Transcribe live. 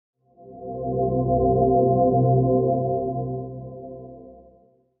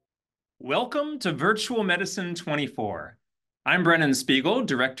Welcome to Virtual Medicine 24. I'm Brennan Spiegel,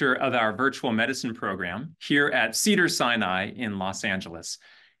 director of our Virtual Medicine program here at Cedars-Sinai in Los Angeles.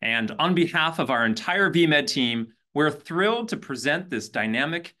 And on behalf of our entire vMed team, we're thrilled to present this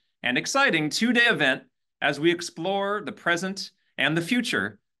dynamic and exciting two-day event as we explore the present and the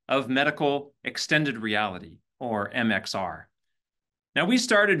future of medical extended reality, or MXR. Now, we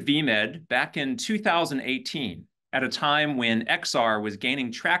started vMed back in 2018 at a time when XR was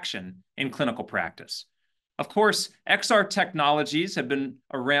gaining traction in clinical practice. Of course, XR technologies have been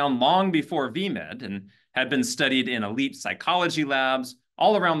around long before vMed and had been studied in elite psychology labs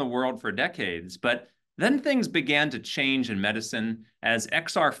all around the world for decades. But then things began to change in medicine as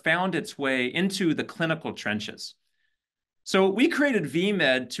XR found its way into the clinical trenches. So we created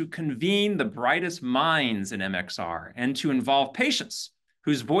vMed to convene the brightest minds in MXR and to involve patients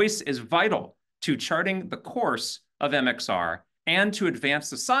whose voice is vital to charting the course of MXR and to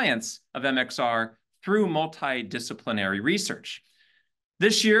advance the science of MXR through multidisciplinary research.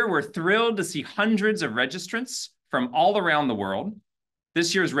 This year, we're thrilled to see hundreds of registrants from all around the world.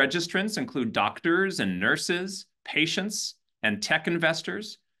 This year's registrants include doctors and nurses, patients and tech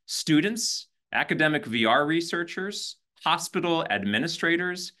investors, students, academic VR researchers, hospital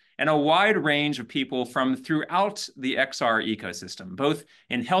administrators, and a wide range of people from throughout the XR ecosystem, both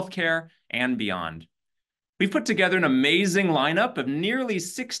in healthcare and beyond. We've put together an amazing lineup of nearly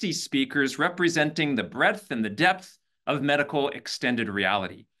 60 speakers representing the breadth and the depth of medical extended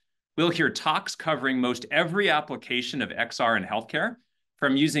reality. We'll hear talks covering most every application of XR in healthcare,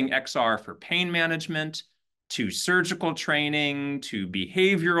 from using XR for pain management, to surgical training, to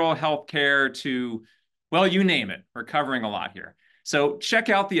behavioral healthcare, to, well, you name it. We're covering a lot here. So check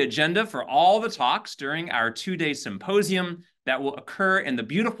out the agenda for all the talks during our two-day symposium that will occur in the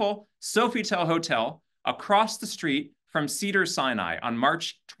beautiful Sofitel Hotel across the street from Cedars-Sinai on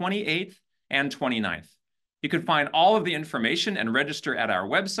March 28th and 29th. You can find all of the information and register at our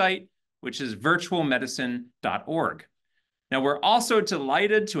website, which is virtualmedicine.org. Now, we're also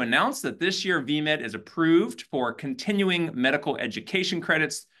delighted to announce that this year vMed is approved for continuing medical education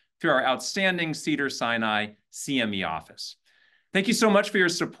credits through our outstanding Cedars-Sinai CME office. Thank you so much for your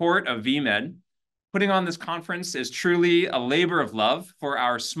support of vMed. Putting on this conference is truly a labor of love for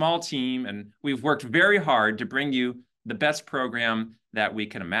our small team, and we've worked very hard to bring you the best program that we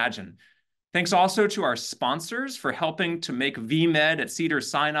can imagine. Thanks also to our sponsors for helping to make vMed at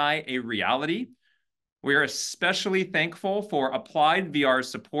Cedars-Sinai a reality. We are especially thankful for Applied VR's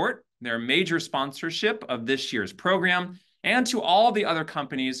support, their major sponsorship of this year's program, and to all the other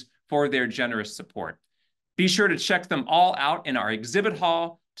companies for their generous support. Be sure to check them all out in our exhibit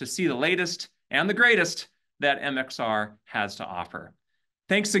hall to see the latest and the greatest that MXR has to offer.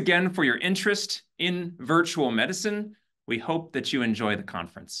 Thanks again for your interest in virtual medicine. We hope that you enjoy the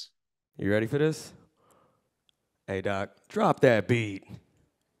conference. You ready for this? Hey, Doc, drop that beat.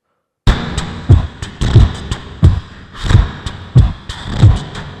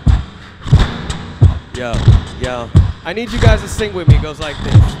 Yo, I need you guys to sing with me. It goes like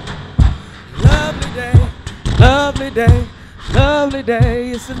this. Lovely day, lovely day, lovely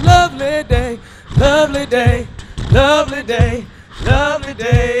day. It's a lovely day, lovely day, lovely day, lovely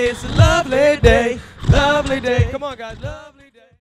day. It's a lovely day, lovely day. Come on, guys.